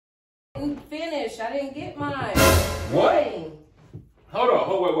didn't finish. I didn't get mine. What? Dang. Hold on.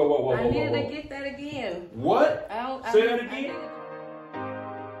 Whoa. I needed to get that again. What? Say that again.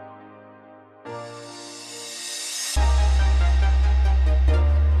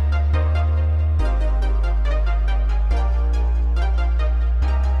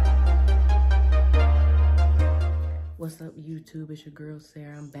 What's up, YouTube? It's your girl,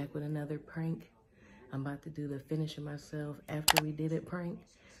 Sarah. I'm back with another prank. I'm about to do the finishing myself after we did it prank.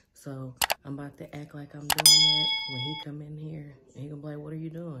 So I'm about to act like I'm doing that when he come in here. And he gonna be like, what are you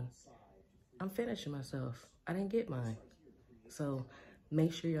doing? I'm finishing myself. I didn't get mine. So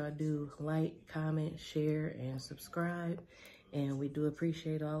make sure y'all do like, comment, share, and subscribe. And we do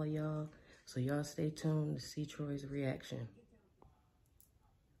appreciate all of y'all. So y'all stay tuned to see Troy's reaction.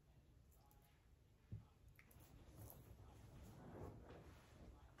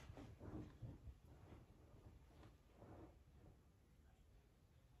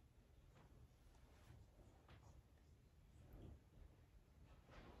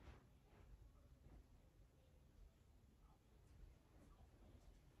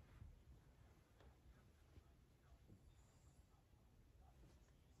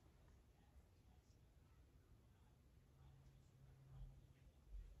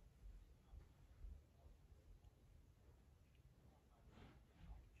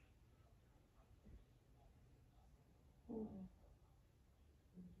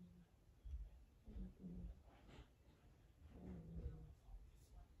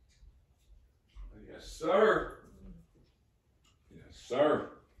 Yes, sir. Yes, sir.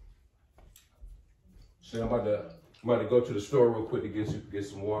 So I'm about to go to the store real quick to get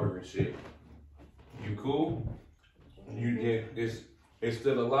some water and shit. You cool? It's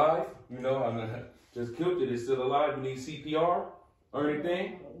still alive? You know, I'm just killed it. It's still alive. You need CPR or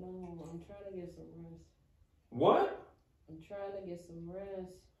anything? No, I'm trying to get some rest. What? I'm trying to get some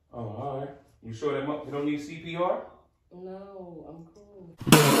rest. Oh, all right. You sure that you don't need CPR? No, I'm cool.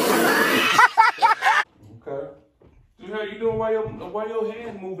 Okay. What the hell you doing? Why your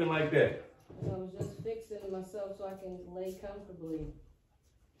hand moving like that? I was just fixing myself so I can lay comfortably.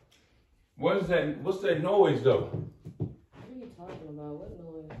 What is that? What's that noise though? What are you talking about? What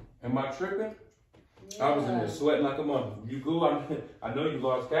noise? Am I tripping? Yeah. I was in there sweating like a mother. You cool? I know you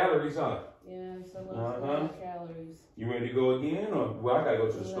lost calories, huh? Yeah, so much calories. You ready to go again? Or well, I gotta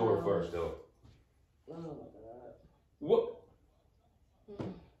go to the store first though. Oh my God. What?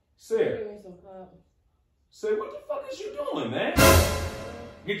 Sarah. Give me some pop. Say, what the fuck is you doing, man?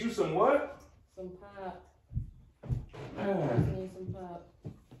 Get you some what? Some pop. I Man. need some pop.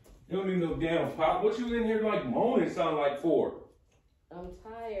 You don't need no damn pop. What you in here like moaning sound like for? I'm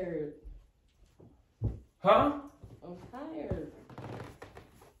tired. Huh? I'm tired.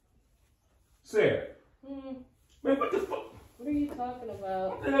 Sarah. Man, what the fuck? What are you talking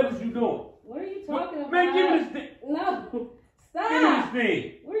about? What the hell is you doing? What are you talking about? Man, give me this thing. No. Stop. Give me this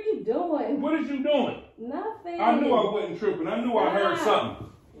thing. What are you doing? What is you doing? Nothing. I knew I wasn't tripping. I knew I heard something.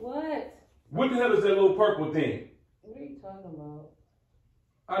 What? What the hell is that little purple thing? What are you talking about?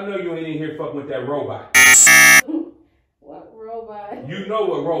 I know you ain't in here fucking with that robot. What robot? You know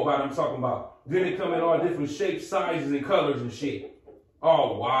what robot I'm talking about. Then it come in all different shapes, sizes, and colors and shit.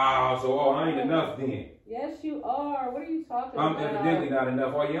 Oh, wow. So, I ain't enough then. Yes, you are. What are you talking I'm about? evidently not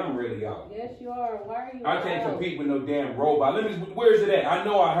enough. Oh, yeah, I'm really out. Yes, you are. Why are you I can't compete with no damn robot. Where's it at? I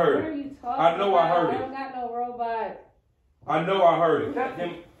know I heard it. What are you talking I know I heard about? it. I don't got no robot. I know I heard it.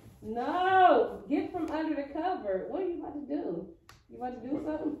 Goddamn. No. Get from under the cover. What are you about to do? You about to do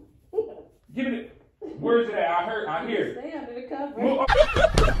something? Give me it. Where's it at? I hear it. Stay under the cover.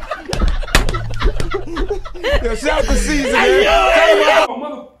 Yo, shout the season, man.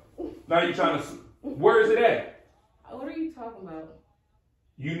 Now you trying to... Where is it at? What are you talking about?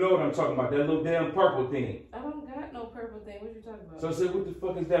 You know what I'm talking about. That little damn purple thing. I don't got no purple thing. What are you talking about? So I said, what the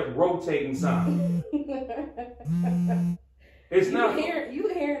fuck is that rotating sound? It's not... You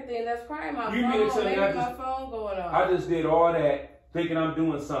hearing things. That's probably my You mean to phone. tell me Maybe my phone going off. I just did all that thinking I'm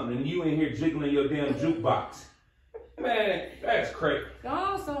doing something and you in here jiggling your damn jukebox. Man, that's crazy.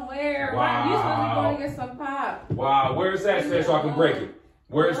 Go somewhere. Wow. You supposed to be going to get some pop. Wow, where's that set so I can break it?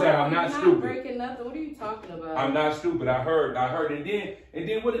 Where's that? I'm not stupid. You're not breaking nothing. What are you talking about? I'm not stupid. I heard, and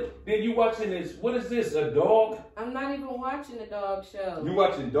then what? Then you watching this? What is this? A dog? I'm not even watching the dog show. You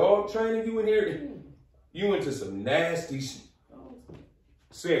watching dog training? You in here? You into some nasty shit.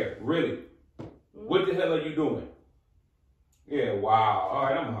 Sarah, really? What the hell are you doing? Yeah, wow. All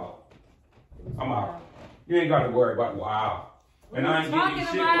right, I'm out. I'm out. You ain't got to worry about wow. And I ain't getting shit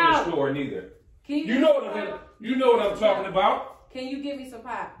from the store neither. You know what I'm talking about. Can you give me some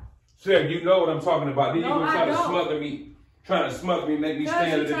pop? Sarah, you know what I'm talking about. Then No, you gonna try I to don't. smother me. Trying to smug me, make me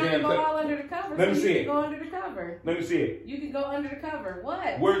stand under the damn go all cover. under the cover. Let me so see you it. can go under the cover. Let me see it. You can go under the cover.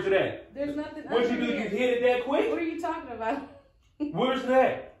 What? Where's it at? There's nothing What'd you under do? You there. hit it that quick? What are you talking about? Where's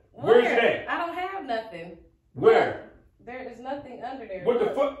that? Where's that? I don't have nothing. Where? There is nothing under there. What the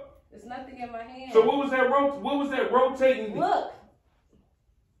Look. fuck? There's nothing in my hand. So what was that rotating? Look.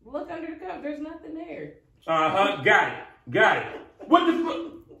 Look under the cover. There's nothing there. Got it. What the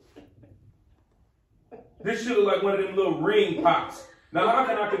fuck? This shit look like one of them little ring pops. Now how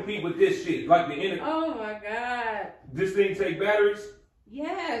can I compete with this shit? Like the inner. Oh my God. This thing take batteries?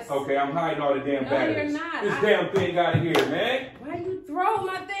 Yes. Okay, I'm hiding all the damn No, batteries. you're not. This damn thing out of here, man. Why you throw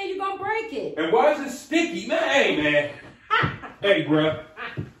my thing? You gonna break it. And why is it sticky, man? Hey, man. Hey, bruh.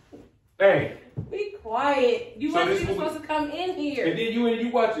 Hey. Be quiet. You So wasn't this even what we- supposed to come in here. And then you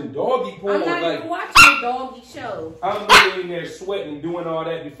watching doggy porn. I'm not like, even watching a doggy show. I'm literally in there sweating, doing all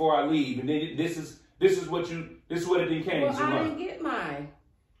that before I leave. And then this is what it then came Well, to. I didn't get mine.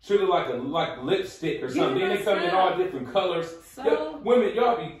 Should look like lipstick or something. Then they come in all different colors. So? Yeah, women,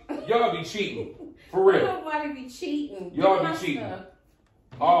 y'all be cheating. For real. Nobody be cheating. Y'all Give be my cheating. stuff.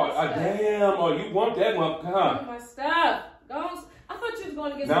 Oh, my stuff. damn. Oh, you want that one, huh? Give my stuff. Go on. I thought you was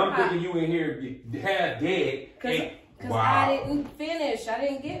going to get Now some I'm pop. thinking you in here half dead. Because Wow. I didn't finish. I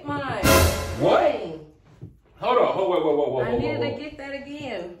didn't get mine. What? Dang. Hold on. Whoa. I needed to get that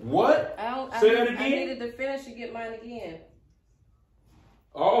again. What? I Say that again? I needed to finish to get mine again.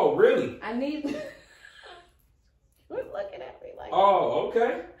 Oh, really? I need. Quit looking at me like. Oh,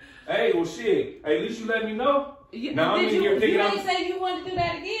 okay. Hey, well, shit. Hey, at least you let me know. Now I'm in here thinking You didn't say you wanted to do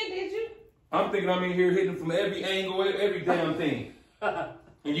that again, did you? I'm thinking I'm in here hitting from every angle, every damn thing.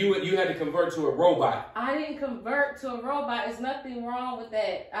 And you had to convert to a robot. I didn't convert to a robot. There's nothing wrong with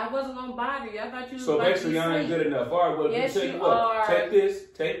that. I wasn't gonna bother you. I thought you was So about to basically, I ain't sleep. good enough. All right, well, Yes, tell you you what. are. Take this,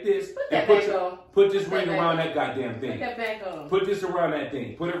 Put that and back on. put this Put ring that around back that goddamn Put thing. that back on. Put this around that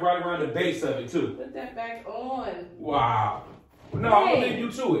thing. Put it right around the base of it too. Put that back on. Wow. No, I'm Hey. gonna leave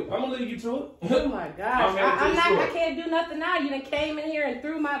you to it. I'm gonna leave you to it. Oh my gosh. I'm headed to the I store. can't do nothing now. You done came in here and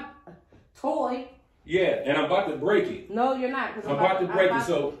threw my toy. Yeah, and I'm about to break it. No, you're not. 'Cause I'm about to break it,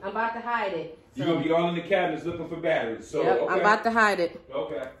 so- I'm about to hide it. You're gonna be all in the cabinets looking for batteries. So Yep, okay. I'm about to hide it.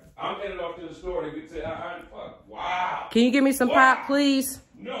 Okay. I'm headed off to the store to get to fuck. Wow. Can you give me some Wow. pop, please?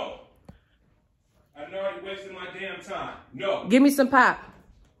 No. I've already wasted my damn time. No. Give me some pop.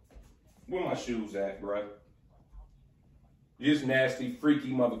 Where my shoes at, bruh? This nasty,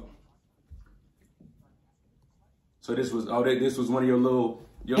 freaky mother. So this was this was one of your little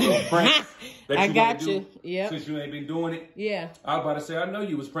pranks that I you got wanna you. do Yep. Since you ain't been doing it. Yeah. I was about to say I know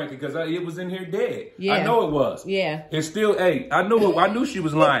you was pranking because it was in here dead. Yeah. I know it was. Yeah. It's still I knew she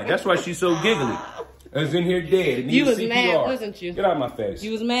was lying. That's why she's so giggly. It was in here dead. It You needed was CPR. mad, wasn't you? Get out of my face.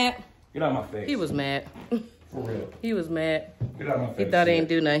 You was mad? Get out of my face. He was mad. For real. He was mad. Get out of my face. He thought he didn't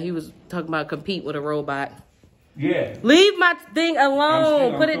do nothing. He was talking about compete with a robot. Yeah. Leave my thing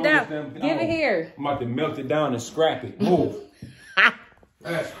alone. I'm Put it throwing down. this damn- Give it here. I'm about to melt it down and scrap it. Move.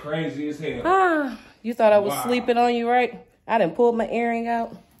 That's crazy as hell. Ah, you thought I was Wow. sleeping on you, right? I done pulled my earring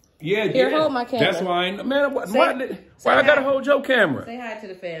out. Yeah, Here, yeah. hold my camera. That's why I ain't, man, why Say I gotta hi. hold your camera? Say hi to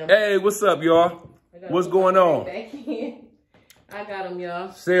the fam. Hey, what's up, y'all? I gotta What's put going my on? back in. I got him,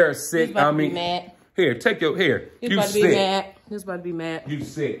 y'all. Sarah's He's sick. about I to be mean, mad. here, take your, here. He's You about to be sick. mad. He's about to be mad. You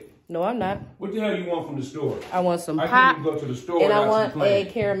sick. No, I'm not. What the hell you want from the store? I want some I pop can't even go to the store and I without want some a plan.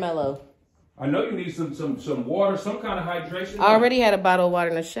 caramello. I know you need some water, some kind of hydration. I already had a bottle of water.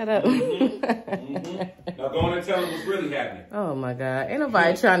 Now shut up. Now go on and tell them what's really happening. Oh my God. Ain't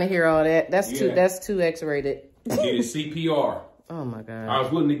nobody trying to hear all that. That's too X-rated. Get it CPR. Oh my God. I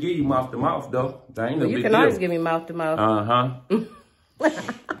was willing to give you mouth to mouth though. That ain't no You big can deal. always give me mouth to mouth.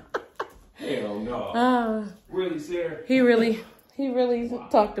 Hell no. Really, Sarah? He really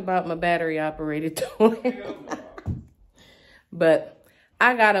talked about my battery operated toy. Hell no. But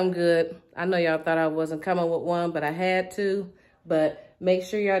I got them good. I know y'all thought I wasn't coming with one, but I had to. But make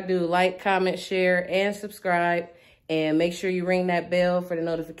sure y'all do like, comment, share, and subscribe. And make sure you ring that bell for the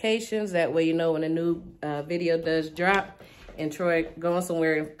notifications. That way you know when a new video does drop. And Troy going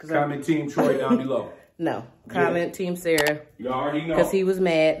somewhere. Comment Team Troy down below. No. Comment Team Sarah. You already know. Because he was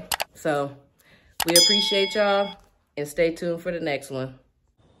mad. So we appreciate y'all. And stay tuned for the next one.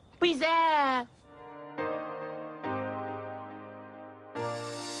 Peace out.